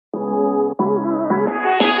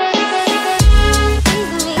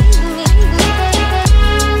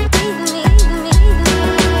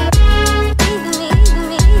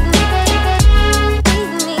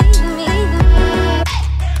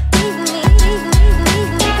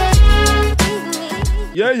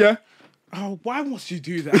Yeah. Oh, why must you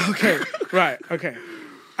do that? Okay, right, okay.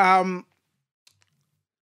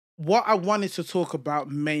 What I wanted to talk about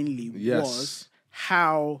mainly was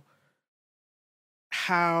how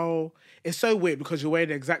it's so weird because you're wearing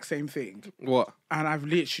the exact same thing. What? And I've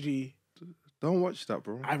literally... Don't watch that,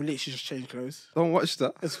 bro. I've literally just changed clothes. Don't watch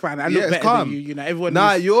that. It's fine. I look better than you. You know, everyone.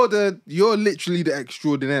 Nah, you're literally the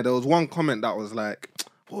extraordinaire. There was one comment that was like,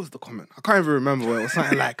 what was the comment? I can't even remember. It was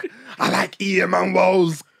something like, I like Ian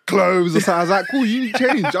Manwell's clothes or something. I was like, cool, you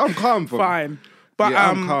change. I'm calm. Fine. But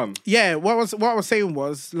yeah, I'm calm. Yeah, what I was saying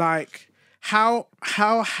was like, how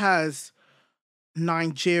has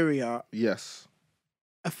Nigeria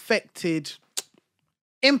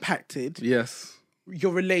impacted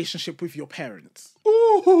your relationship with your parents?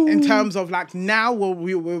 Ooh. In terms of like now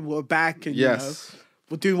we're back and you know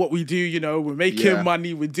we're doing what we do, you know, we're making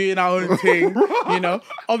money, we're doing our own thing, you know.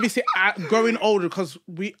 Obviously, growing older because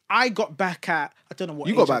I got back at, I don't know what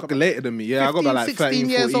you age got back later than me. Yeah, 15, I got back like 13,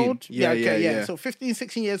 years 14. old. Yeah. So 15,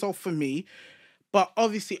 16 years old for me. But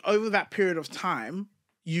obviously, over that period of time,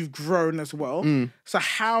 you've grown as well. So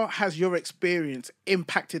how has your experience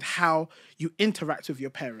impacted how you interact with your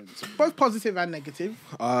parents? Both positive and negative.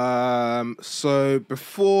 So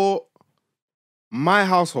before my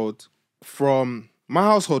household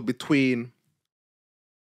between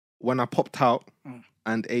when I popped out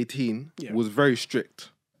and 18 was very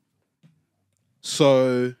strict.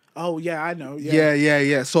 So... Oh, yeah, I know.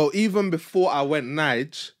 Yeah. So even before I went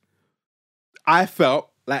Nige, I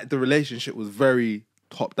felt like the relationship was very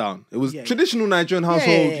top down. It was traditional Nigerian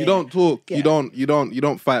household. You don't talk. You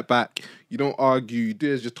don't fight back. You don't argue. You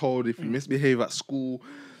do as you're told. If you misbehave at school,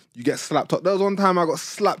 you get slapped up. There was one time I got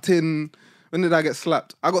slapped in. When did I get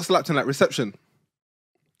slapped? I got slapped in like reception.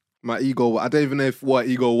 My ego, I don't even know what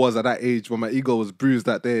ego was at that age, but my ego was bruised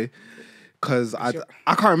that day. Because I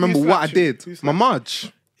can't remember what I did. My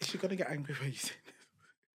Marge. Is she going to get angry when you say this?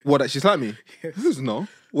 What, that she slapped me? Yes. No.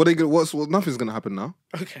 Nothing's going to happen now.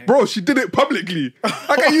 Okay. Bro, she did it publicly.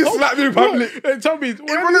 How can you slap me in public? Tell me. In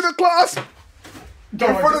front of the class. In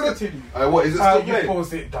front of the... What, is it still you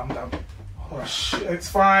paused it, dumb. Oh, shit. It's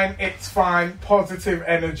fine. Positive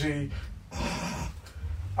energy.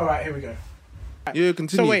 All right, here we go. Yeah,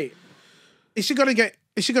 continue. So wait, is she gonna get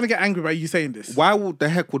angry by you saying this? Why the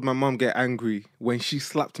heck would my mum get angry when she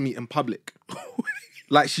slapped me in public?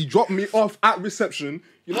 Like she dropped me off at reception.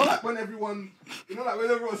 You know, like when everyone's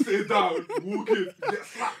sitting down, you walk in,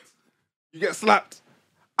 you get slapped,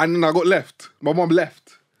 and then I got left. My mum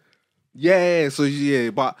left. Yeah. So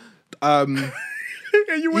but and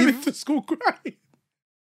you went into school crying.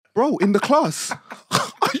 Bro, in the class.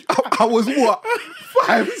 I was what?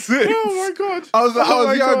 5, 6. Oh my God. I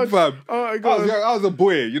was young, fam. Oh my God. I was a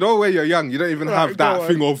boy. You know, when you're young, you don't even have that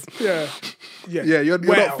thing of... Yeah. You're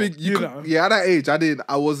not thinking... Yeah, at that age, I didn't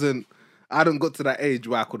got to that age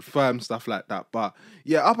where I could firm stuff like that. But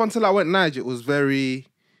yeah, up until I went Nige, it was very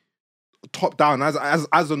top down, as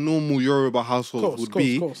a normal Yoruba household would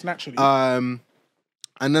be. Of course, naturally. And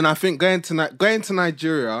then I think going to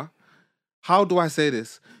Nigeria, how do I say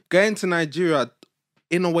this? Going to Nigeria,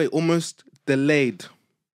 in a way, almost delayed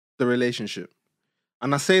the relationship.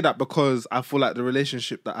 And I say that because I feel like the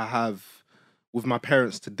relationship that I have with my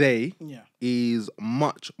parents today is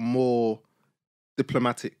much more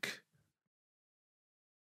diplomatic.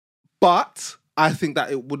 But I think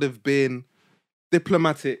that it would have been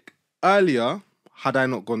diplomatic earlier had I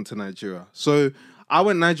not gone to Nigeria. So I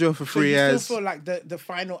went to Nigeria for 3 years. You still feel like the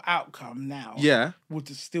final outcome now would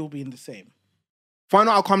still be the same?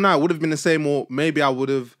 Final outcome now would have been the same, or maybe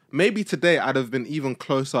today I'd have been even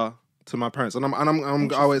closer to my parents. And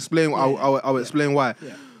I'll explain. I'll explain why.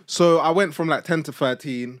 Yeah. So I went from like 10 to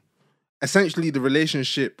 13. Essentially, the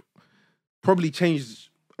relationship probably changed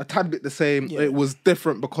a tad bit the same. Yeah. It was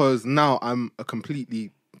different because now I'm a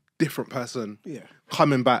completely different person. Yeah.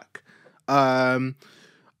 Coming back.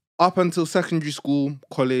 Up until secondary school,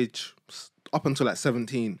 college, up until like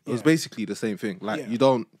 17, it was basically the same thing. Like you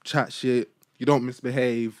don't chat shit. You don't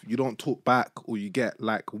misbehave, you don't talk back, or you get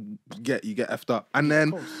effed up. And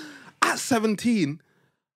then at 17,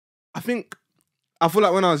 I feel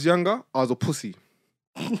like when I was younger, I was a pussy.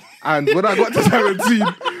 And when I got to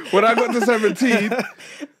 17,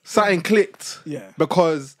 something clicked. Yeah.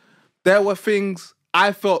 Because there were things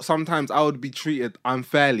I felt sometimes I would be treated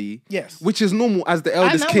unfairly. Yes. Which is normal as the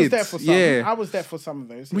eldest kid. I was there for some of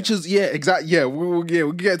those. Which is, exactly. Yeah, we'll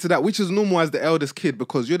get to that. Which is normal as the eldest kid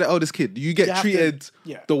because you're the eldest kid. You get treated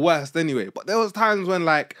the worst anyway. But there was times when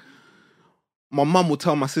like my mum would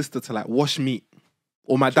tell my sister to like wash meat.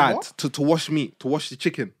 Or my dad to wash meat, to wash the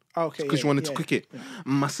chicken. Okay. Because she wanted to cook it. Yeah.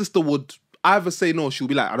 My sister would either say no, she'll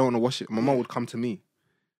be like, I don't want to wash it. My mum would come to me.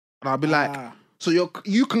 And I'll be like, so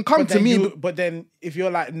you can come to me. But then if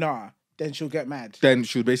you're like, nah, then she'll get mad. Then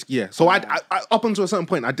she'll basically, yeah. So I up until a certain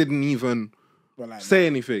point, I didn't even say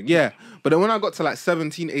anything. Yeah. But then when I got to like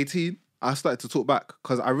 17, 18, I started to talk back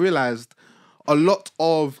because I realized a lot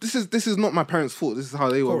of, this is not my parents' fault. This is how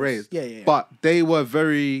they were raised. Yeah. But they were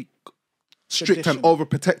very strict and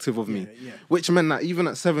overprotective of me, which meant that even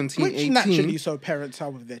at 17, 18... naturally so parents are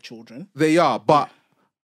with their children. They are, but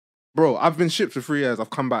bro, I've been shipped for 3 years. I've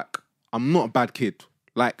come back. I'm not a bad kid.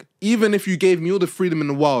 Like, even if you gave me all the freedom in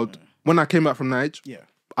the world when I came back from Nigeria,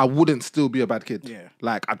 I wouldn't still be a bad kid. Yeah.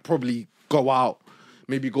 Like, I'd probably go out,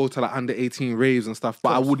 maybe go to like under 18 raves and stuff, but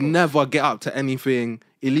I would never get up to anything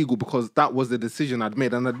illegal because that was the decision I'd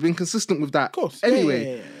made and I'd been consistent with that. Of course.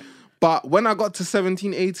 Anyway. Yeah. But when I got to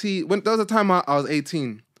 17, 18, there was a time I was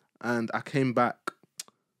 18 and I came back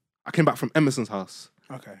from Emerson's house.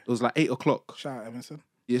 Okay. It was like 8 o'clock. Shout out Emerson.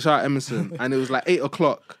 Yeah, shout out Emerson. And it was like 8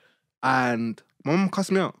 o'clock and my mum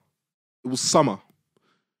cussed me out. It was summer.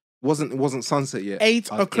 It wasn't sunset yet. 8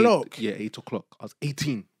 o'clock? 8 o'clock. I was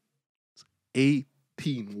 18.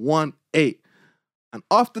 18. 8. And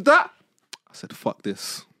after that, I said, fuck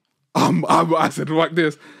this. I said, fuck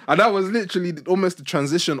this. And that was literally almost the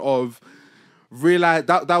transition of realize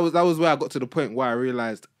that was where I got to the point where I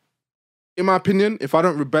realized, in my opinion, if I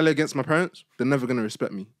don't rebel against my parents, they're never going to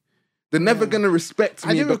respect me. They're never going to respect me because...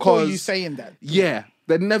 I didn't recall you saying that. Yeah.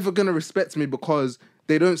 They're never going to respect me because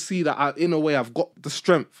they don't see that in a way I've got the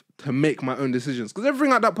strength to make my own decisions. Because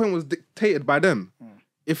everything at that point was dictated by them.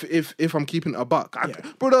 If I'm keeping it a buck.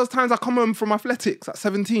 Bro, there was times I come home from athletics at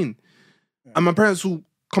 17 and my parents will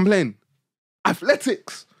complain.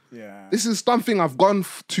 Athletics. Yeah. This is something I've gone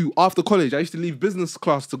to after college. I used to leave business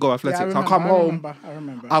class to go athletics. I'll come home. I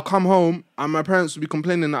remember. I'll come home and my parents would be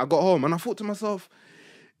complaining that I got home. And I thought to myself,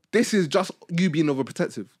 this is just you being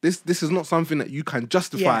overprotective. This is not something that you can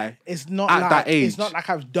justify. Yeah, it's not at like, that age. It's not like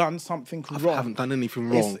I've done something wrong. I haven't done anything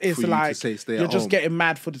wrong. It's for like you to say stay you're at just home. getting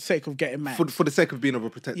mad for the sake of getting mad. For the sake of being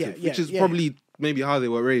overprotective, which is probably maybe how they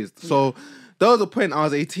were raised. So there was a point I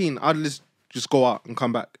was 18. I'd just go out and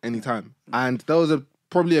come back anytime. And there was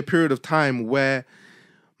probably a period of time where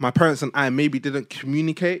my parents and I maybe didn't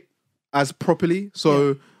communicate as properly.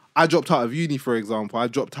 So I dropped out of uni, for example. I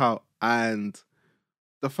dropped out and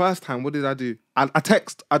the first time, what did I do? I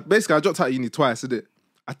dropped out of uni twice, did it?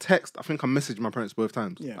 I think I messaged my parents both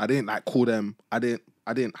times. Yeah. I didn't like call them. I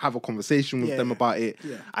didn't have a conversation with them about it.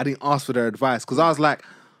 Yeah. I didn't ask for their advice because I was like,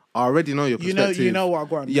 I already know your perspective. You know what I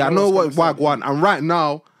want. Yeah, I know what I want. And right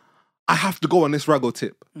now, I have to go on this Rago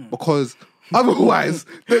tip because otherwise,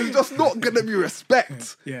 there's just not going to be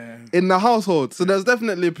respect in the household. So there's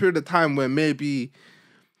definitely a period of time where maybe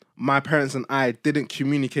my parents and I didn't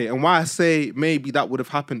communicate. And why I say maybe that would have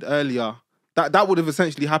happened earlier, that would have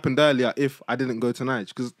essentially happened earlier if I didn't go to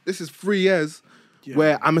Niger. Because this is 3 years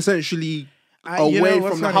where I'm essentially away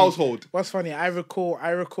from the household. What's funny, I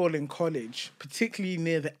recall in college, particularly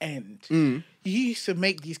near the end, you used to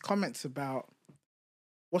make these comments about,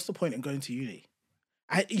 what's the point in going to uni?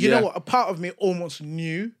 You know what? A part of me almost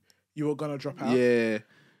knew you were going to drop out. Yeah.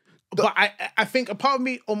 But I think a part of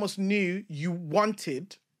me almost knew you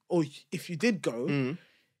wanted, or if you did go,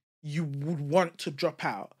 you would want to drop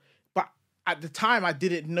out. But at the time, I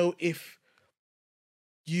didn't know if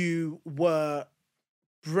you were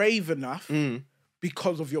brave enough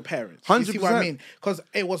because of your parents. 100%. You see what I mean? Because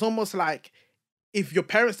it was almost like if your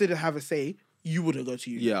parents didn't have a say, you wouldn't go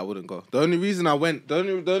to uni. Yeah, I wouldn't go. The only reason I went, the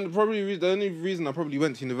only reason I probably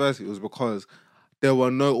went to university was because there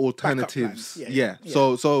were no alternatives. Yeah.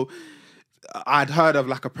 So I'd heard of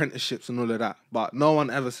like apprenticeships and all of that, but no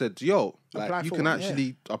one ever said, "Yo, like you can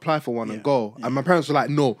actually apply for one and go." And my parents were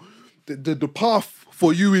like, "No, the path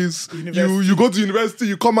for you is you go to university,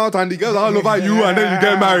 you come out and the girls all over you, and then you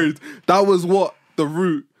get married." That was what the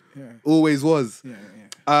route always was.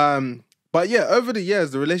 But yeah, over the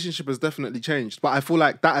years, the relationship has definitely changed. But I feel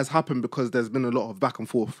like that has happened because there's been a lot of back and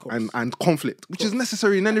forth and conflict, which is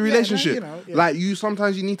necessary in any relationship. Like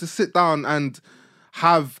sometimes you need to sit down and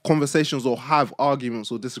have conversations or have arguments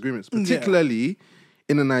or disagreements, particularly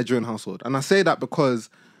in a Nigerian household. And I say that because,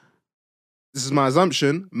 this is my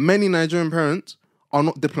assumption, many Nigerian parents are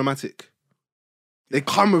not diplomatic. They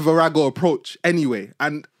come with a Rago approach anyway.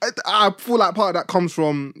 And I feel like part of that comes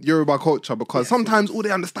from Yoruba culture because sometimes all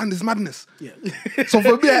they understand is madness. Yeah. So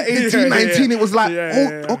for me at 18, 19, it was like,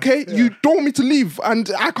 okay, you don't want me to leave and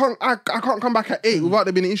I can't come back at 8 without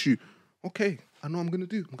there being an issue. Okay, I know what I'm going to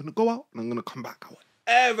do. I'm going to go out and I'm going to come back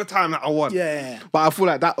every time that I want. Yeah. But I feel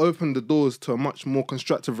like that opened the doors to a much more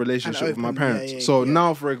constructive relationship with my parents.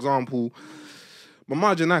 Now, for example, my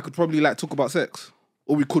mom and I could probably like talk about sex.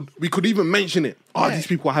 or we could even mention it. Oh, these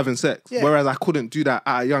people are having sex. Yeah. Whereas I couldn't do that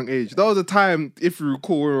at a young age. There was a time, if you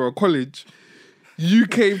recall, when we were at college, you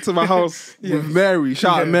came to my house with Mary.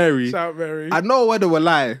 Shout out Mary. Shout out Mary. I know whether we're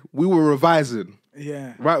lie. We were revising.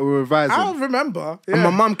 Yeah. Right, we were revising. I remember. Yeah. And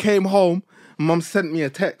my mum came home. My mum sent me a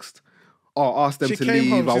text. Oh, ask them She to came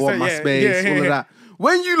leave. home, I she want said, my yeah, space. All of that.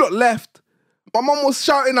 When you lot left, my mum was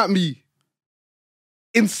shouting at me,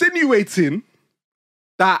 insinuating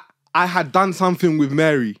that I had done something with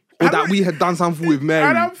Mary, or that we had done something with Mary.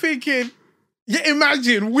 And I'm thinking, yeah,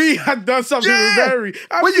 imagine we had done something with Mary.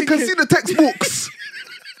 When you can see the textbooks.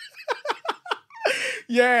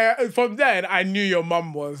 Yeah, from then I knew your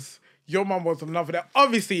mum was another. That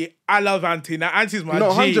obviously I love Auntie. Now Auntie's my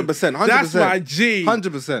G. 100%. That's my G.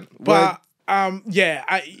 100%. But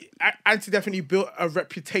Auntie definitely built a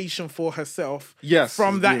reputation for herself. Yes,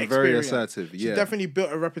 from that experience. Very assertive. She definitely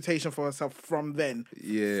built a reputation for herself from then.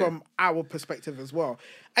 Yeah. From our perspective as well.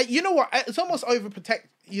 And you know what? It's almost overprotect.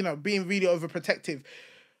 You know, being really overprotective.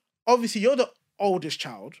 Obviously, you're the oldest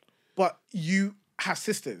child, but you have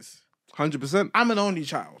sisters. 100%. I'm an only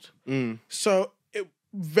child. So it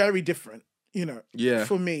very different, you know,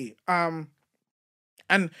 for me. And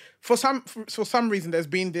for some reason there's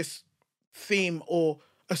been this theme or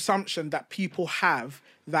assumption that people have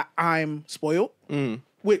that I'm spoiled,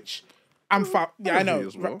 which I'm far I know.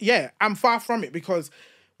 Well. Yeah, I'm far from it, because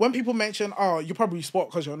when people mention, oh, you're probably spoiled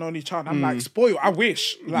because you're an only child, I'm like, spoiled? I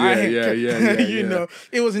wish. Like, you know,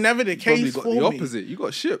 it was never the case for me. The opposite. You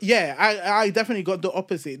got shipped. Yeah, I definitely got the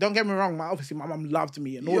opposite. Don't get me wrong, obviously my mum loved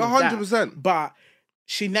me and all of that. 100%. But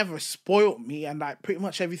she never spoiled me, and like pretty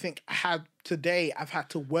much everything I had today, I've had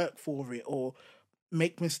to work for it or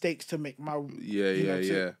make mistakes to make my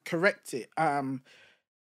to correct it.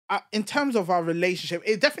 In terms of our relationship,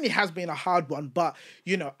 it definitely has been a hard one, but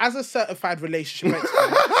you know, as a certified relationship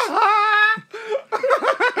expert,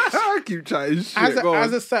 keep chatting shit.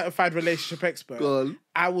 As a certified relationship expert,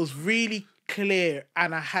 I was really clear,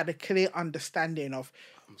 and I had a clear understanding of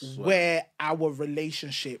where our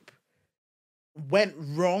relationship went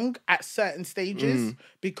wrong at certain stages.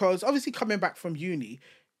 Because obviously coming back from uni,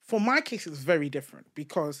 for my case, it's very different,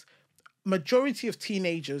 because majority of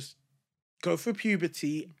teenagers go through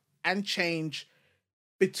puberty and change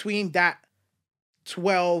between that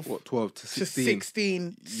 12 to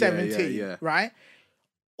 16, 17, right?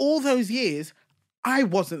 All those years, I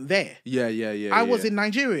wasn't there. I was in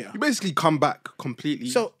Nigeria. You basically come back completely.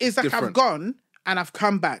 So it's like different. I've gone and I've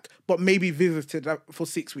come back, but maybe visited for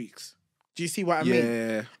 6 weeks. Do you see what I mean?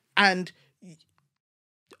 Yeah. And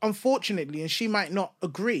unfortunately, and she might not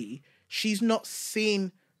agree, she's not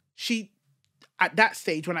seen, at that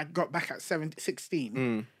stage when I got back at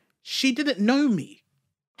 16, she didn't know me.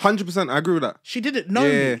 100%, I agree with that. She didn't know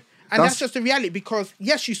me. And that's just the reality, because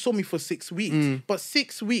yes, you saw me for 6 weeks, but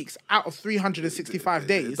 6 weeks out of 365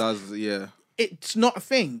 days, it's not a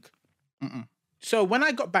thing. So when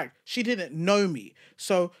I got back, she didn't know me.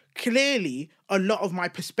 So clearly, a lot of my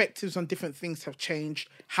perspectives on different things have changed.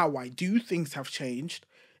 How I do things have changed.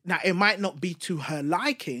 Now, it might not be to her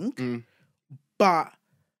liking, but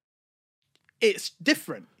it's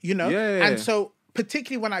different, you know? And so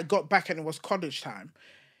particularly when I got back and it was college time,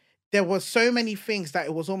 there was so many things that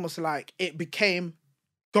it was almost like it became,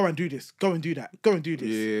 go and do this, go and do that, go and do this.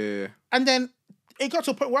 Yeah. And then it got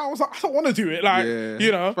to a point where I was like, I don't want to do it. Like,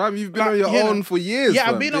 you know. Fam, you've been on your own for years. Yeah,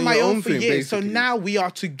 I've been on my own for years. So now we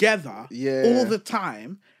are together all the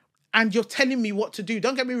time. And you're telling me what to do.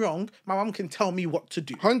 Don't get me wrong. My mum can tell me what to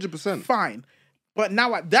do. 100%. Fine. But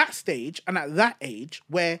now at that stage and at that age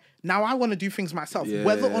where now I want to do things myself,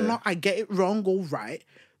 whether or not I get it wrong or right,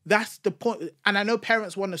 that's the point. And I know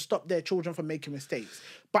parents want to stop their children from making mistakes.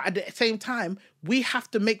 But at the same time, we have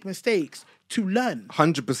to make mistakes to learn.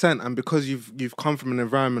 100%. And because you've come from an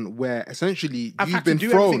environment where essentially you've been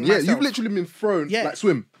thrown. Yeah, you've literally been thrown like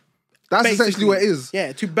swim. That's basically essentially what it is.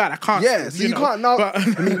 Yeah, too bad. I can't. Yeah, so you can't now. But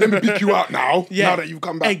let me pick you out now. Now that you've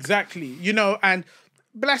come back. Exactly. You know, and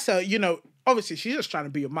bless her, you know, obviously she's just trying to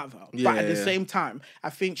be your mother. But at the same time, I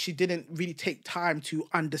think she didn't really take time to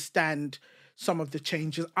understand some of the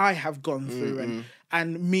changes I have gone through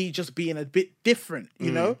and me just being a bit different,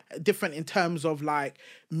 you know? Different in terms of like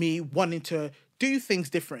me wanting to do things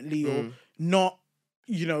differently or not,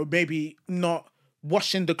 you know, maybe not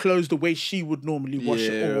washing the clothes the way she would normally wash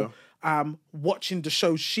it or watching the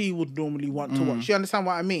show she would normally want to watch. You understand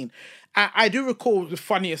what I mean? I do recall the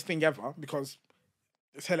funniest thing ever because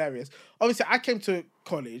it's hilarious. Obviously, I came to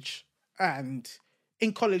college and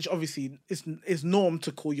in college, obviously, it's norm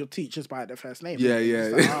to call your teachers by their first name. Yeah.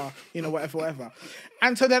 Like, you know, whatever.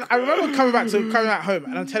 And so then I remember coming back home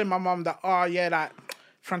and I'm telling my mum that, like,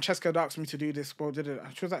 Francesca had asked me to do this. Well,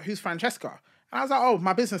 she was like, who's Francesca? And I was like, oh,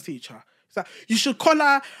 my business teacher. She's like, you should call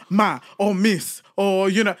her Ma or Miss or,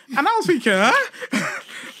 And I was thinking, huh? What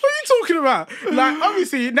are you talking about? Like,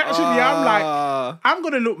 obviously, naturally, I'm like, I'm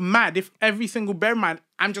going to look mad if every single, bear in mind,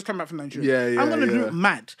 I'm just coming back from Nigeria. I'm going to look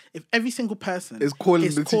mad if every single person is calling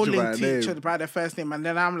the teacher by their first name. And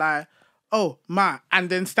then I'm like, oh, Ma. And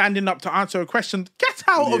then standing up to answer a question, get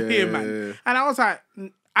out of here, man. And I was like,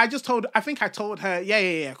 I think I told her,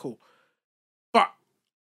 yeah, cool. But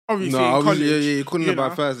obviously, in college, you couldn't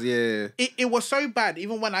about first, It was so bad,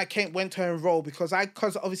 even when I went to enroll, because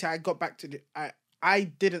obviously I got back to I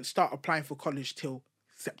didn't start applying for college till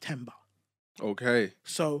September. Okay.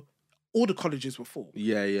 So all the colleges were full.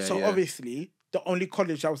 So obviously, the only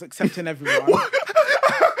college that was accepting everyone.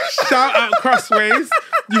 Shout out Crossways.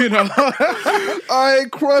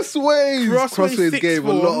 Crossways gave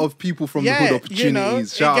a lot of people from the hood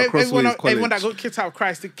opportunities. Shout out Crossways College. Everyone that got kicked out of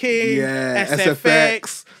Christ the King,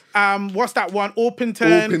 SFX. What's that one?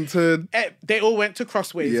 Orpington. They all went to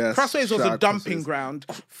Crossways. Yes, Crossways was a dumping ground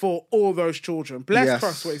for all those children. Bless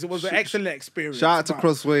Crossways. It was an excellent experience. Shout out to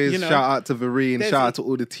Crossways. Shout out to Vereen. Shout out to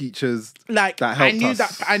all the teachers that helped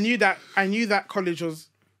us. I knew that college was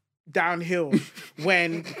downhill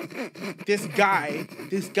when this guy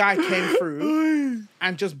came through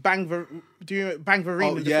and just banged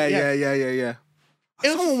Vereen. Yeah.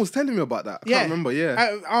 Someone was telling me about that. I can't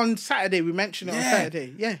remember, on Saturday, we mentioned it on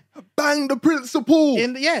Saturday, Bang the principal!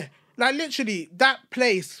 Like literally, that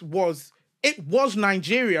place was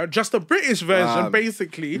Nigeria, just a British version,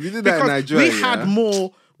 basically. We did that in Nigeria,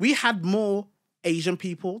 we had more Asian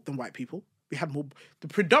people than white people. We had more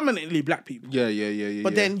predominantly black people. Yeah.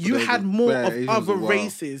 But then you had more of other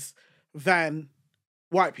races than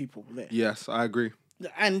white people there. Yes, I agree.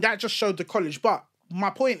 And that just showed the college. But my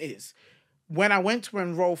point is, when I went to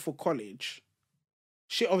enroll for college,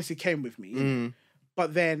 she obviously came with me.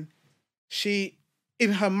 But then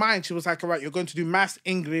in her mind, she was like, all right, you're going to do maths,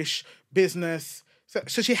 English, business.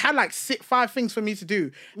 So she had like 5 things for me to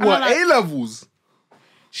do. And A-levels?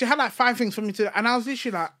 She had like 5 things for me to do. And I was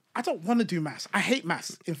literally like, I don't want to do maths. I hate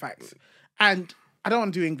maths, in fact. And I don't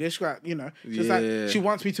want to do English. Like, She's like, she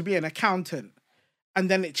wants me to be an accountant.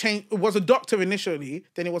 And then it changed. It was a doctor initially.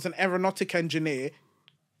 Then it was an aeronautic engineer.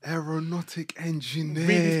 Aeronautic engineer.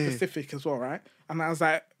 Really specific as well, right? And I was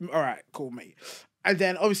like, all right, cool, mate. And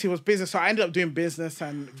then obviously it was business. So I ended up doing business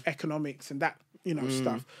and economics and that,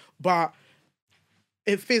 stuff. But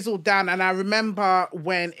it fizzled down. And I remember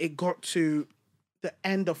when it got to the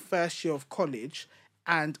end of first year of college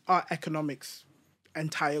and our economics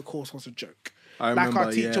entire course was a joke.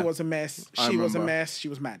 Our teacher was a mess. She was a mess. She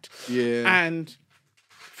was mad. Yeah. And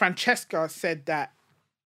Francesca said that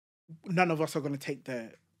none of us are going to take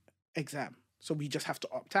the exam. So we just have to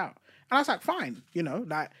opt out. And I was like, fine.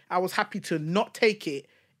 I was happy to not take it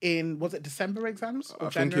in, was it December exams or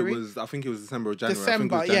January? I think it was December or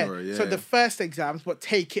January. January. So the first exams, but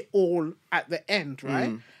take it all at the end,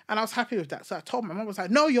 right? And I was happy with that. So I told my mum, was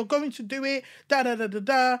like, no, you're going to do it.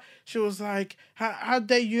 Da. She was like, how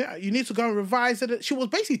dare you? You need to go and revise it. She was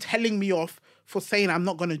basically telling me off for saying I'm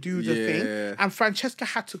not going to do the thing. And Francesca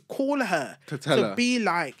had to call her to tell her. Be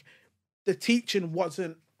like, the teaching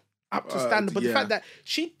wasn't up to standard. But the fact that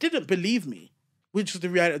she didn't believe me, which was the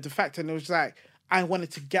reality of the fact. And it was like, I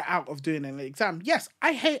wanted to get out of doing an exam. Yes,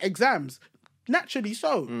 I hate exams. Naturally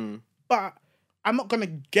so. But I'm not going to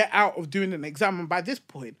get out of doing an exam. And by this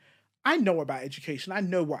point, I know about education. I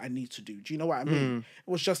know what I need to do. Do you know what I mean? It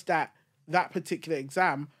was just that particular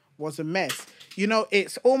exam was a mess.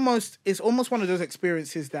 It's almost one of those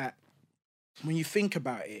experiences that when you think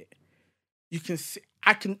about it, you can see,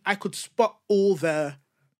 I could spot all the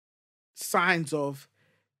signs of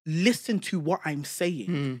listen to what I'm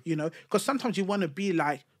saying, because sometimes you want to be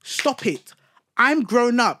like, stop it. I'm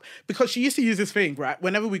grown up. Because she used to use this thing, right?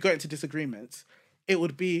 Whenever we got into disagreements, it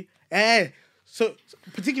would be, so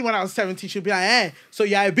particularly when I was 17, she'd be like, so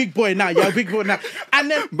you're a big boy now,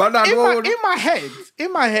 And then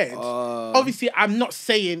in my head, obviously I'm not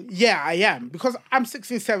saying, I am, because I'm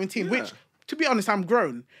 16, 17, which, to be honest, I'm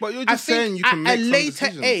grown. But you're just saying you can make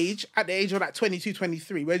some decisions. At the age of like 22,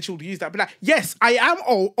 23, when she'll use that, be like, yes, I am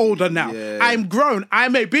older now. Yeah. I'm grown.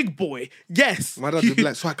 I'm a big boy. Yes. My dad would be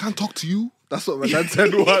like, so I can't talk to you? That's what my dad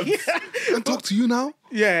said once. I can't talk to you now?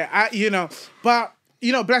 Yeah, but,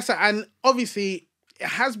 bless her. And obviously, it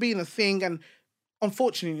has been a thing. And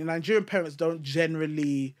unfortunately, Nigerian parents don't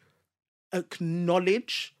generally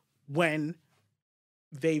acknowledge when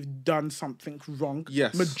they've done something wrong.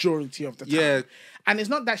 Yes. Majority of the time. Yeah. And it's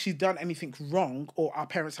not that she's done anything wrong or our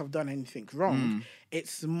parents have done anything wrong.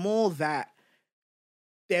 It's more that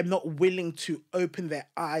they're not willing to open their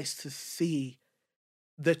eyes to see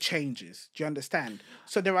the changes. Do you understand?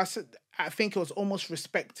 So I think it was almost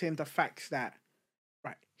respecting the fact that,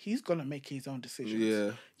 right, he's gonna make his own decisions.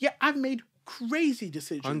 Yeah. Yeah, I've made crazy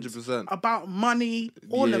decisions. 100%. About money,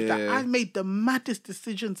 all of that. Yeah. I've made the maddest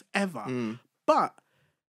decisions ever. But,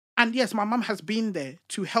 and yes, my mum has been there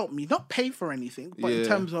to help me, not pay for anything, but in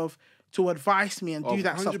terms of to advise me and do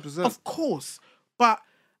that 100%. stuff. Of course. But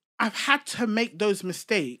I've had to make those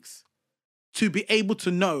mistakes to be able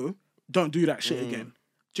to know, don't do that shit again.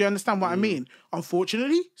 Do you understand what I mean?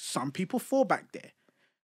 Unfortunately, some people fall back there.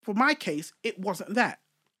 For my case, it wasn't that.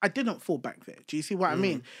 I didn't fall back there. Do you see what I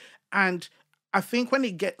mean? And I think when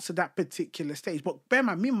it gets to that particular stage, but bear in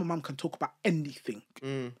mind, me and my mum can talk about anything.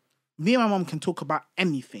 Me and my mum can talk about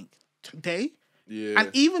anything. Today,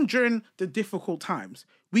 and even during the difficult times,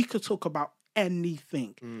 we could talk about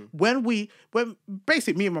anything. When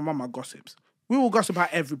basically me and my mum are gossips. We will gossip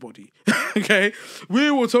about everybody. Okay? We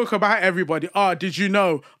will talk about everybody. Oh, did you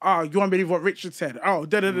know? Oh, you won't believe what Richard said. Oh,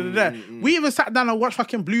 da-da-da-da-da. We even sat down and watched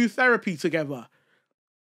fucking Blue Therapy together.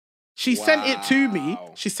 She sent it to me.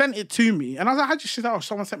 She sent it to me. And I was like, how'd you see that? Oh,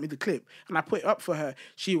 someone sent me the clip. And I put it up for her.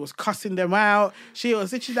 She was cussing them out. She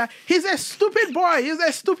was literally like, he's a stupid boy. He's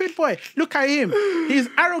a stupid boy. Look at him. He's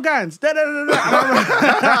arrogant. Arrogant.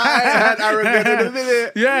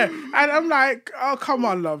 Yeah. And I'm like, oh, come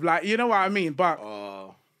on, love. Like, you know what I mean? But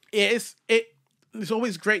it's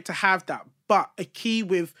always great to have that. But a key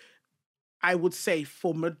with, I would say,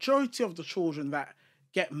 for majority of the children that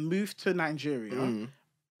get moved to Nigeria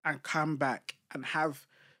and come back and have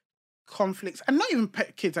conflicts, and not even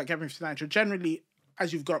kids that get moved to Nigeria, generally,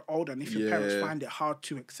 as you've got older, and if your parents find it hard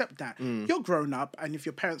to accept that, you're grown up, and if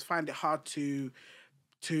your parents find it hard to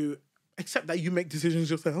accept that you make decisions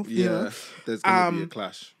yourself, you know, there's going to be a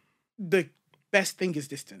clash. The best thing is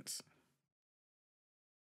distance.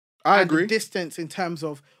 I agree. Distance in terms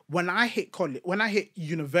of when I hit college, when I hit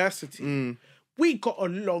university, we got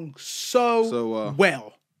along so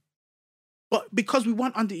well. But because we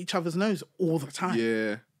weren't under each other's nose all the time.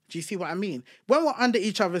 Yeah. Do you see what I mean? When we're under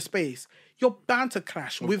each other's space, you're bound to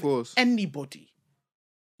clash with anybody.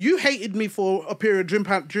 You hated me for a period during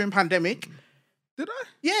pandemic. Did I?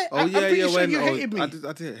 Yeah. I'm pretty sure you hated me. I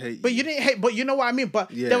did hate you. But you didn't hate, but you know what I mean? But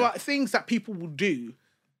there are things that people will do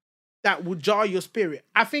that will jar your spirit.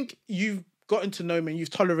 I think you've gotten to know me and you've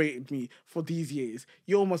tolerated me for these years.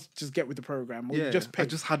 You almost just get with the program. Or you just I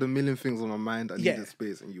just had a million things on my mind. I needed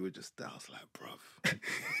space, and you were just there. I was like, bruv,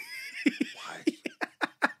 why?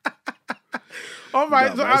 All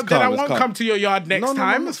right, then I won't come to your yard next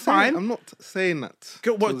time. It's fine. I'm not saying that.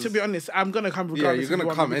 Well, to be honest, I'm going to come regardless. Yeah, you're going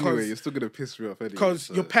to come anyway. You're still going to piss me off anyway. Because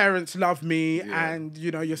your parents love me and,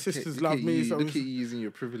 you know, your sisters love me. Look at you using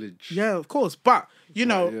your privilege. Yeah, of course. But, you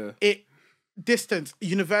know, distance,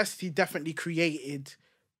 university definitely created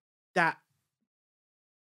that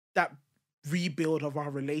rebuild of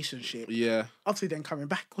our relationship. Yeah. Obviously then coming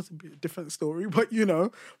back was a bit different story, but you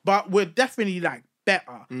know, but we're definitely like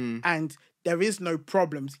better and there is no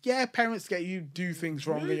problems. Yeah, parents get you do things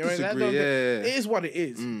wrong. It is what it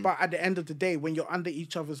is. But at the end of the day, when you're under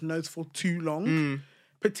each other's nose for too long,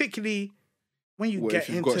 particularly when you get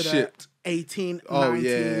into the 18,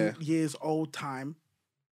 19 years old time,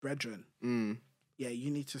 brethren, yeah, you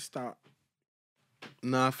need to start.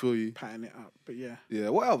 Nah, I feel you. Patting it up, but yeah. Yeah,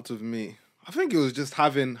 what helped with me? I think it was just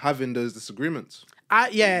having those disagreements.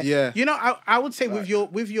 Yeah. You know, I would say with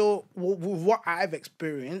what I've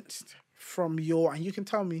experienced from your, and you can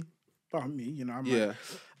tell me about me, you know,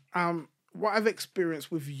 what I've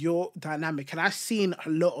experienced with your dynamic, and I've seen a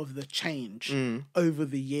lot of the change over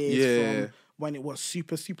the years from when it was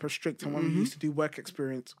super, super strict and when we used to do work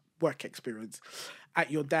experience at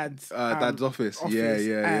your dad's office.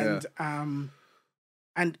 Yeah.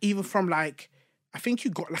 And even from like, I think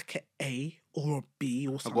you got like an A or a B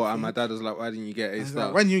or something. And my dad was like, why didn't you get A star?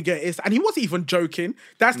 Like, when you get A star. And he wasn't even joking.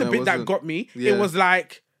 That's the bit that got me. Yeah. It was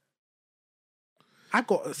like, I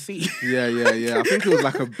got a C. Yeah. I think it was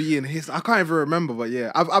like a B in his. I can't even remember, but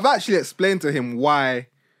yeah. I've actually explained to him why.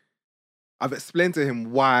 It's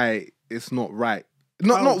not right.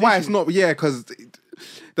 Not why it's not, because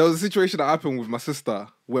there was a situation that happened with my sister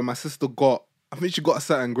where my sister I think she got a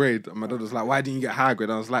certain grade, and my dad was like, why didn't you get a higher grade?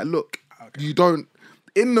 And I was like, look, you don't,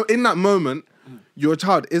 in that moment, your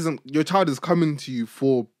child is coming to you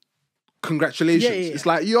for congratulations. Yeah. It's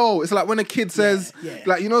like, it's like when a kid says,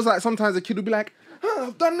 like, you know, it's like sometimes a kid will be like,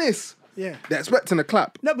 I've done this. Yeah. They're expecting a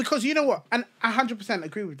clap. No, because you know what? And I 100%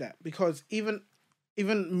 agree with that, because even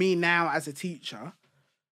me now as a teacher,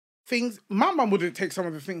 my mum wouldn't take some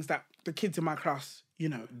of the things that the kids in my class, you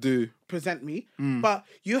know, do present me, but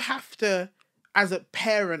you have to as a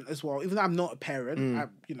parent as well, even though I'm not a parent, I'm,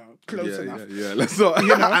 close enough. Yeah. Let's not.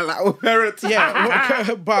 I like parents.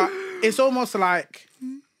 Yeah, but it's almost like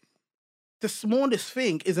the smallest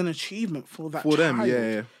thing is an achievement for that child.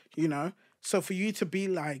 Them, yeah. So for you to be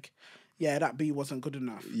like, yeah, that B wasn't good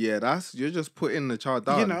enough. Yeah, you're just putting the child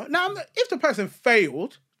down. Now if the person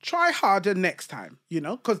failed, try harder next time.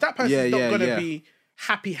 Because that person's not gonna be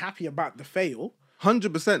happy about the fail.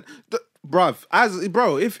 100%. Bruv,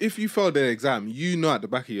 if you failed the exam, at the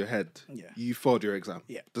back of your head, you failed your exam.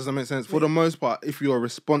 Yeah. Does that make sense? For the most part, if you're a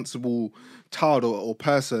responsible child or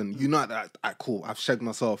person, you know that, cool, I've shagged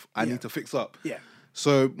myself, I need to fix up. Yeah.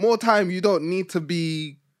 So more time, you don't need to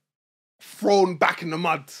be thrown back in the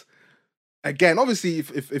mud. Again, obviously,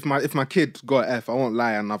 if my kid got an F, I won't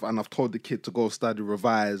lie, and I've told the kid to go study,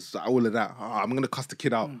 revise, all of that. I'm gonna cuss the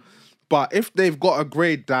kid out. But if they've got a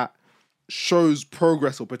grade that shows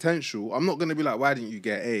progress or potential, I'm not gonna be like, why didn't you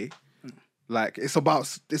get A? Like it's about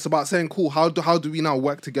saying, cool, how do we now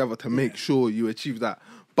work together to make sure you achieve that?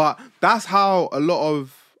 But that's how a lot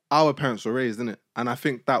of our parents were raised, isn't it? And I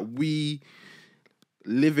think that we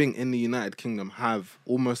living in the United Kingdom have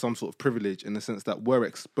almost some sort of privilege in the sense that we're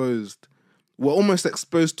almost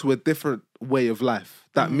exposed to a different way of life.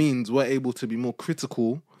 That means we're able to be more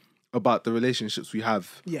critical about the relationships we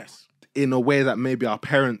have. Yes. In a way that maybe our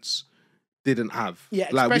parents didn't have. Yeah,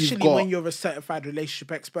 especially when you're a certified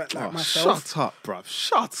relationship expert like myself.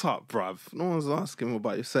 Shut up, bruv. No one's asking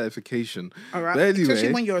about your certification. All right. But anyway,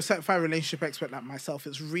 especially when you're a certified relationship expert like myself,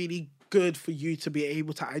 it's really good for you to be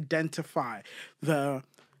able to identify the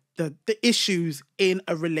issues in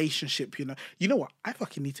a relationship. You know what? I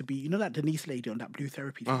fucking need to be. That Denise lady on that blue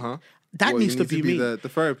therapy thing. That needs to be me. The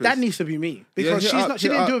therapist. That needs to be me because she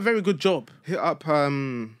didn't do a very good job. Hit up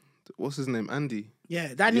what's his name? Andy.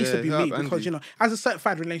 Yeah, that needs to be me because, as a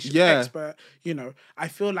certified relationship expert, I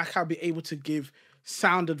feel like I'll be able to give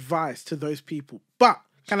sound advice to those people. But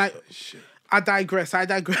can I... Shit. I digress.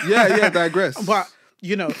 Yeah, digress. But,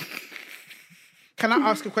 can I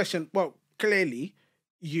ask a question? Well, clearly,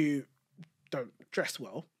 you don't dress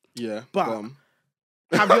well. Yeah, but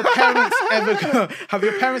have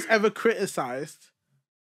your parents ever criticized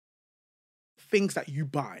things that you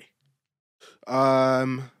buy?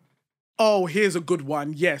 Oh, here's a good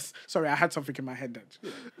one. Yes. Sorry, I had something in my head.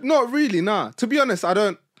 Not really, nah. To be honest, I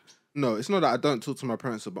don't. No, it's not that I don't talk to my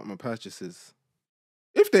parents about my purchases.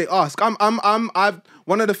 If they ask, I've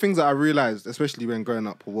one of the things that I realized, especially when growing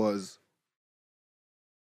up, was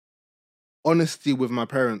honesty with my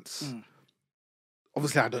parents.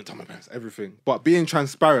 Obviously, I don't tell my parents everything, but being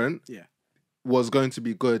transparent was going to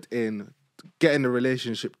be good in getting the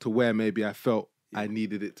relationship to where maybe I felt I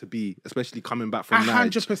needed it to be, especially coming back from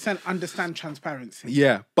 100% understand transparency.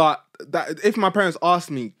 Yeah, but if my parents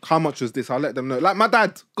asked me how much was this, I'll let them know. Like my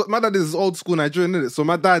dad is old school Nigerian, isn't it? So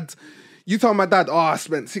my dad, you tell my dad, I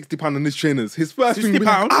spent £60 on these trainers. His first thing would be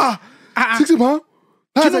like, £60?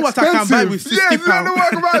 Do you know what I can buy with £60? Yeah, you know what I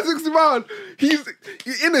can buy with £60?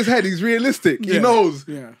 He's in his head, he's realistic. Yeah. He knows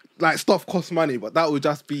like stuff costs money, but that would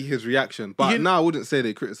just be his reaction. But now I wouldn't say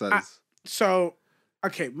they criticize.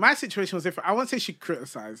 Okay, my situation was different. I won't say she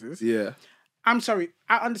criticizes. Yeah. I'm sorry,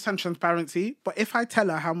 I understand transparency, but if I tell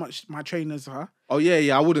her how much my trainers are... Oh,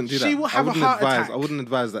 yeah, I wouldn't do that. She will have a heart attack. I wouldn't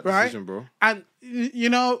advise that decision, bro. And,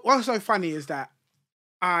 what's so funny is that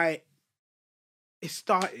it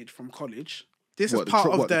started from college. This is part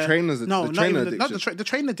of the trainers. No, the trainer addiction. The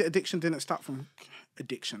trainer addiction didn't start from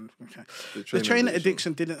addiction. Okay. The trainer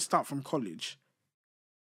addiction didn't start from college.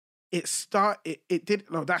 That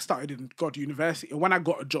started in God University when I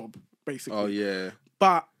got a job, basically. Oh yeah.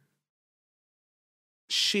 But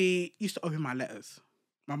she used to open my letters.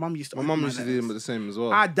 My mum used to. My mum used to do them the same as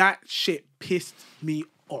well. That shit pissed me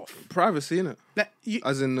off. Privacy, innit?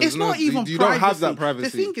 As in, it's not even. You don't have that privacy. The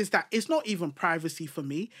thing is that it's not even privacy for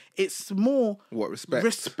me. It's more respect.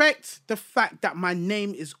 Respect the fact that my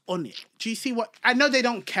name is on it. Do you see what? I know they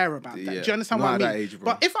don't care about that. Yeah. Do you understand what I mean? That age, bro.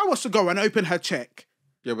 But if I was to go and open her check.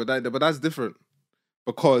 Yeah, but that's different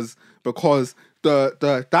because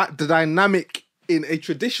the dynamic in a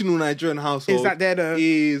traditional Nigerian household is that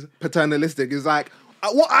is paternalistic. It's like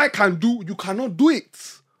what I can do, you cannot do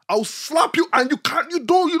it. I'll slap you and you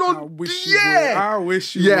don't. I wish you would. I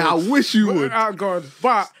wish you would. I wish you would. Oh God!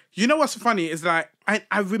 But you know what's funny is like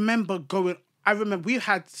I remember we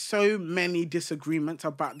had so many disagreements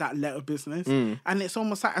about that letter business. And it's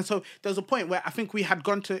almost like, and so there was a point where I think we had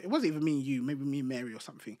gone to, it wasn't even me and you, maybe me and Mary or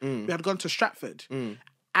something. We had gone to Stratford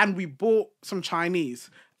and we bought some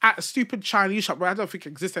Chinese at a stupid Chinese shop where I don't think it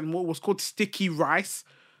exists anymore. It was called Sticky Rice,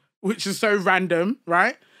 which is so random,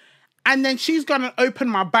 right? And then she's gonna open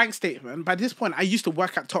my bank statement. By this point, I used to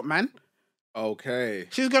work at Top Man. Okay.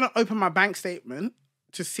 She's going to open my bank statement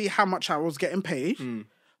to see how much I was getting paid,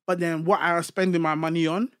 but then what I was spending my money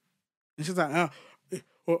on. And she's like,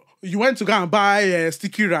 you went to go and buy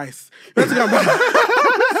sticky rice. You went to go and buy...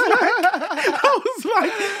 I was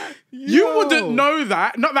like, you wouldn't know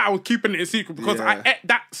that. Not that I was keeping it a secret because I ate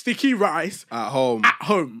that sticky rice at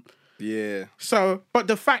home. Yeah. So, but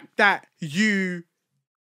the fact that you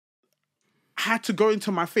had to go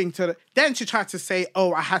into my thing then she tried to say,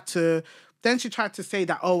 then she tried to say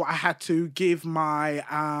that, I had to give my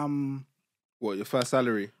What, your first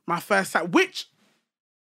salary? My first salary, which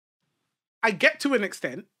I get to an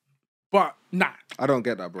extent, but nah. I don't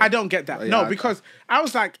get that, bro. I don't get that. No, because I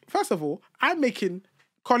was like, first of all, I'm making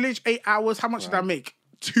college 8 hours. How much did I make?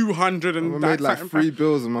 200 and I made like 3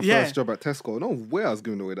 bills in my first job at Tesco. No way I was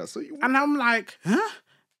giving away that. So and I'm like, huh?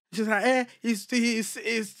 She's like, it's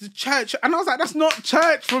the church. And I was like, that's not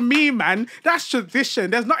church for me, man. That's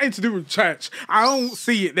tradition. There's nothing to do with church. I don't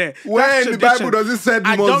see it there. Where in the Bible does it say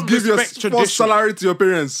you must give your first salary to your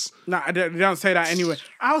parents? No, they don't say that anyway.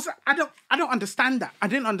 I was like, I don't understand that. I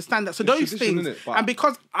didn't understand that. So those things, and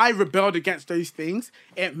because I rebelled against those things,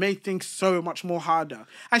 it made things so much more harder.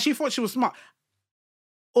 And she thought she was smart.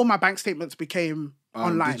 All my bank statements became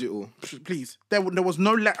online. Digital. Please. There was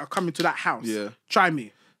no letter coming to that house. Yeah. Try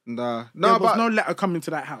me. Nah. There was no letter coming to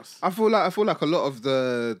that house. I feel like a lot of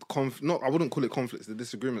the I wouldn't call it conflicts. The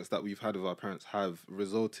disagreements that we've had with our parents have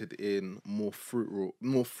resulted in more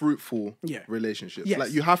fruitful relationships. Yes.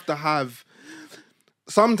 Like you have to have.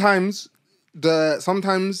 Sometimes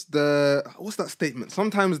the what's that statement?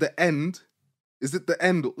 Sometimes the end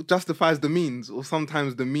justifies the means, or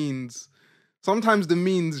sometimes the means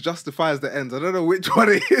justifies the ends. I don't know which one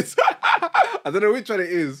it is.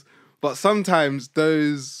 But sometimes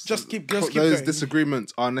those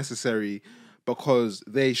disagreements are necessary because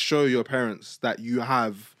they show your parents that you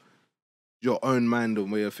have your own mind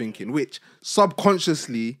and way of thinking, which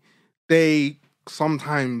subconsciously they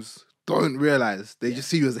sometimes don't realize. They just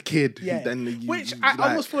see you as a kid. Yeah. I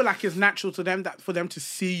almost feel like it's natural to them for them to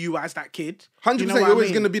see you as that kid. 100%, you're always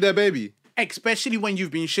going to be their baby. Especially when you've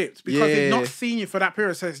been shipped. Because they've not seen you for that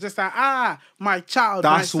period. So it's just like, my child,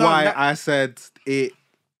 That's my son. why I said it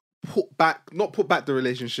not put back the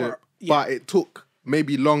relationship, but it took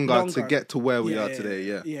maybe longer to get to where we are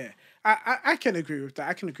today. Yeah. I can agree with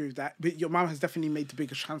that. But your mum has definitely made the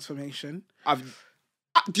biggest transformation.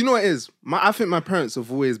 Do you know what it is? I think my parents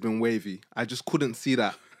have always been wavy. I just couldn't see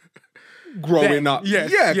that growing up.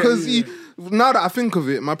 Because now that I think of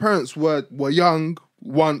it, my parents were young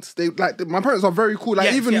once. My parents are very cool.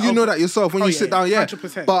 You know that yourself when you sit down.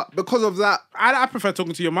 100%. But because of that, I prefer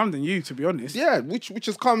talking to your mum than you, to be honest. Yeah, which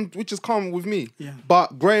has come with me. Yeah.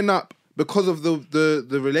 But growing up, because of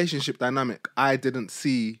the relationship dynamic, I didn't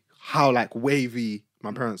see how wavy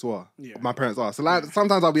my parents were. Yeah. My parents are. So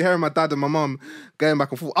sometimes I'll be hearing my dad and my mum going back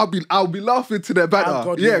and forth. I'll be laughing to their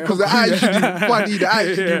banter. Because they're actually funny, they're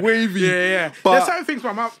actually wavy. Yeah. But there's certain things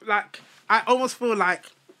my mum I almost feel like,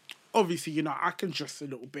 obviously, I can dress a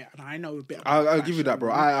little bit and I know a bit about I'll give you that,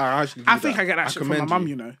 bro. I actually I think I get that shit from my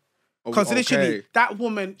mum, Because literally, that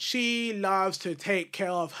woman, she loves to take care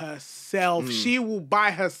of herself. She will buy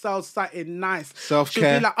herself something nice.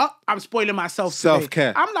 Self-care. She'll be like, I'm spoiling myself today.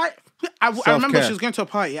 Self-care. I'm like, I remember she was going to a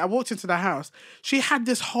party. I walked into the house. She had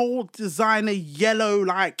this whole designer yellow,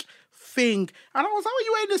 thing. And I was like, what are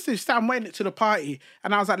you wearing this to? She said, I'm wearing it to the party.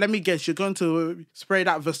 And I was like, let me guess, you're going to spray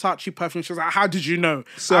that Versace perfume. She was like, how did you know?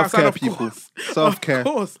 Self-care, like, people. Course. Self-care. Of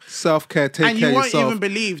course. Self-care, take care of yourself. And you won't even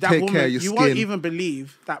believe that take woman. Care of your you skin. won't even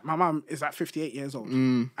believe that my mum is 58 years old.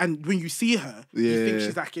 And when you see her, you think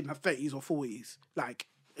she's in her 30s or 40s.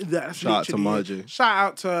 That's Shout out to Margie. Shout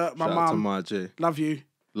out to my mum. Shout out to Margie. Love you.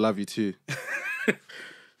 Love you too.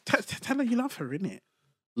 Tell her you love her, innit?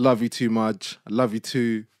 Love you too, Marge. I love you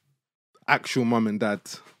too. Actual mum and dad.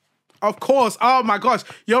 Of course. Oh my gosh.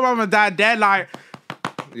 Your mum and dad, they're they're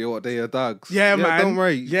your dogs. Yeah, man. Don't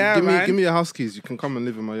worry. Yeah, give me your house keys. You can come and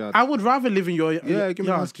live in my yard. I would rather live in your yard. Yeah, give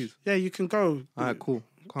me your house keys. Yeah, you can go. Alright, cool.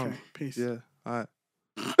 Come. Okay, peace. Yeah, alright.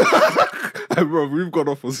 Bro, we've gone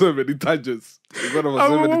off on so many tangents. What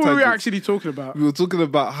were we actually talking about? We were talking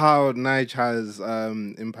about how Nige has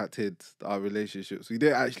impacted our relationships. We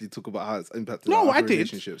didn't actually talk about how it's impacted our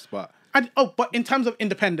relationships, but but in terms of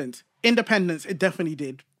independence, it definitely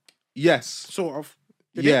did. Yes. Sort of.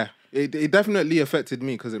 It definitely affected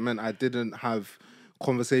me because it meant I didn't have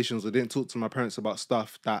conversations or didn't talk to my parents about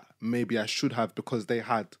stuff that maybe I should have because they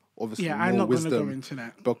had obviously more wisdom. I'm not going to go into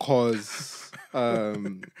that. Because,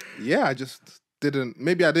 I just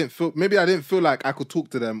didn't feel like I could talk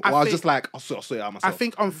to them, or I was just like, I'll sort it out myself. I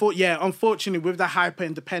think, unfortunately, with the hyper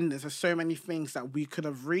independence, there's so many things that we could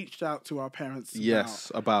have reached out to our parents.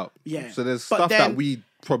 About. Yeah. So there's stuff that we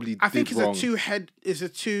probably I think did wrong. is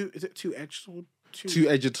it two-edged sword?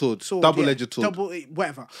 Two-edged sword. Double-edged sword.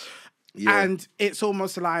 Whatever. Yeah. And it's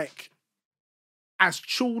almost like, as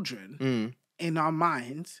children, in our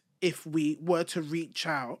minds, if we were to reach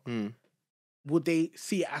out, would they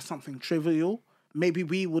see it as something trivial? Maybe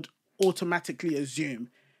we would automatically assume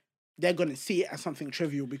they're going to see it as something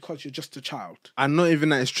trivial because you're just a child. And not even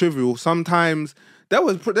that it's trivial. Sometimes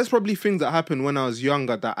there's probably things that happened when I was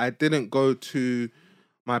younger that I didn't go to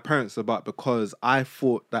my parents about because I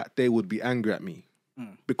thought that they would be angry at me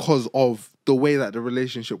because of the way that the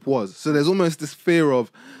relationship was. So there's almost this fear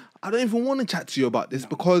of, I don't even want to chat to you about this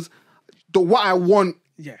because what I want,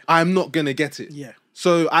 I'm not going to get it. Yeah.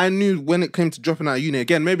 So I knew when it came to dropping out of uni,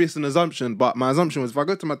 again, maybe it's an assumption, but my assumption was if I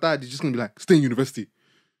go to my dad, he's just going to be like, stay in university.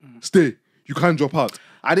 Stay. You can't drop out.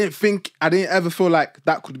 I didn't ever feel like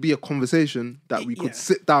that could be a conversation that we could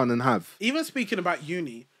sit down and have. Even speaking about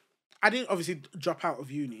uni, I didn't obviously drop out of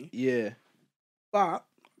uni. Yeah. But,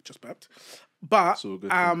 just burped. But, It's all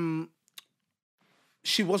good,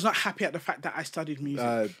 she was not happy at the fact that I studied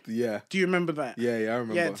music. Yeah. Do you remember that? Yeah, I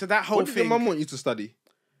remember. Yeah, so that whole what thing. did your mum want you to study?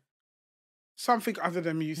 Something other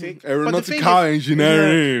than music. Aeronautical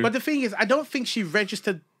engineering. Yeah, but the thing is, I don't think she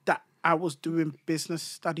registered that I was doing business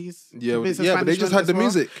studies. Yeah, business but they just heard the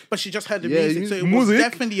music. But she just heard the music. So it was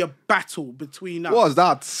definitely a battle between us. What was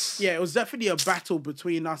that? Yeah, it was definitely a battle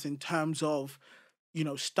between us in terms of,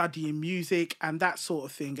 studying music and that sort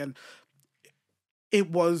of thing. And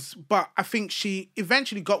it was, but I think she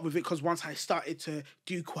eventually got with it because once I started to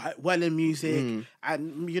do quite well in music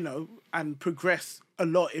and, and progress a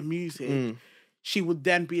lot in music, she would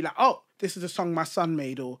then be like, oh, this is a song my son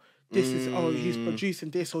made, or this is, he's producing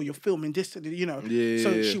this, or you're filming this,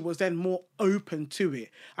 So she was then more open to it.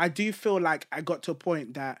 I do feel like I got to a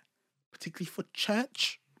point that, particularly for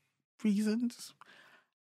church reasons,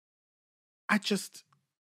 I just,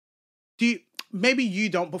 maybe you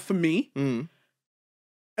don't, but for me,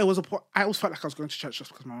 it was a point, I always felt like I was going to church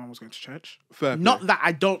just because my mom was going to church. Fair Not play. that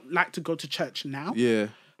I don't like to go to church now. Yeah.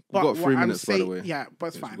 We've got 3 minutes, by the way. Yeah, but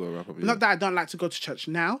it's fine. Wrap up, Not that I don't like to go to church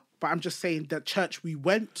now, but I'm just saying that church we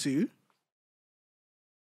went to,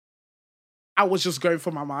 I was just going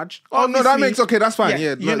for my march. Oh, no, that makes... Okay, that's fine.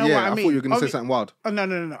 Yeah, you know what I mean? I thought you were going to say something wild. Oh, no.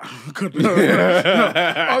 Good. No.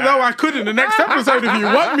 Oh, no, I could in the next episode if you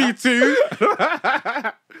want me to.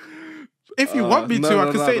 If you want me to,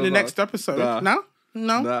 I can say it in the next episode. No?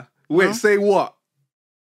 Wait, No? say what?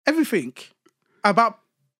 Everything. About...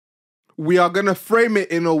 We are going to frame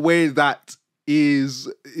it in a way that is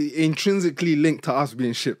intrinsically linked to us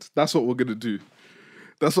being shipped. That's what we're going to do.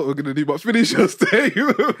 But finish your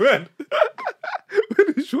statement.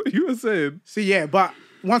 Finish what you were saying. So, yeah, but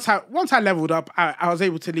once I leveled up, I was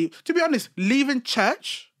able to leave. To be honest, leaving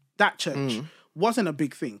that church, wasn't a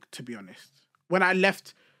big thing, to be honest. When I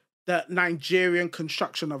left the Nigerian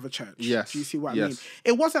construction of a church. Yes. Do you see what I mean?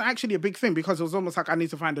 It wasn't actually a big thing because it was almost like I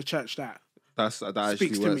need to find a church that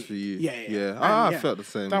actually works for you. Yeah. I felt the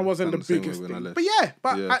same. That wasn't the biggest thing.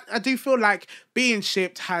 But I do feel like being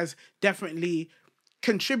shipped has definitely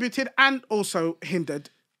contributed and also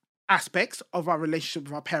hindered aspects of our relationship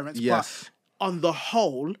with our parents. Yes. But on the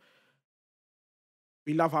whole,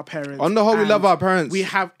 we love our parents. On the whole, we love our parents. We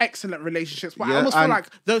have excellent relationships. But I almost feel like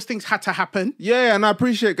those things had to happen. Yeah, and I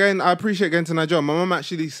appreciate going to Nigeria. My mum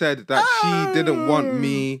actually said that she didn't want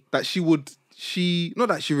me, that she would... not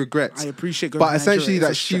that she regrets. I appreciate going but to essentially Nigeria.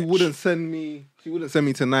 that she wouldn't send me to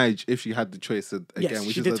Nige if she had the choice again,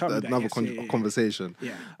 which is another conversation.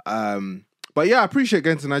 Yeah. But yeah, I appreciate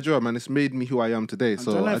going to Nigeria, man. It's made me who I am today.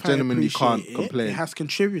 So I genuinely can't complain. It has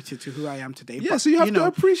contributed to who I am today. Yeah, but, so you have to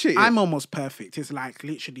appreciate it. I'm almost perfect. It's like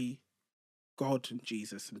literally God and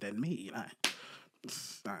Jesus and then me.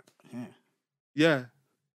 It's like, Yeah.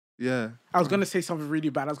 I was gonna say something really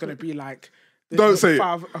bad. I was gonna be like, don't say it.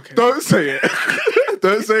 Okay. Don't say it.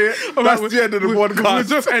 Don't say it. That's the end of the podcast. We'll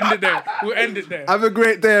just end it there. We'll end it there. Have a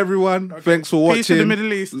great day, everyone. Okay. Thanks for watching. Peace in the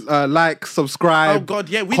Middle East. Like, subscribe. Oh God,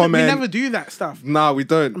 yeah. We never do that stuff. No, we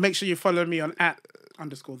don't. Make sure you follow me on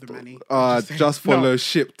 @_themanny. Just follow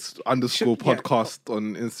shipped_podcast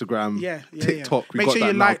on Instagram. Yeah. TikTok. Make sure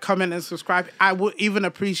you like, comment, and subscribe. I would even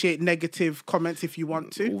appreciate negative comments if you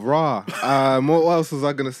want to. What else was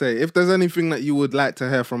I gonna say? If there's anything that you would like to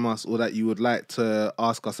hear from us or that you would like to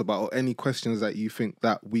ask us about, or any questions that you think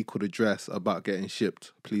that we could address about getting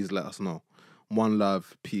shipped, please let us know. One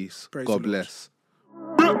love, peace, God bless.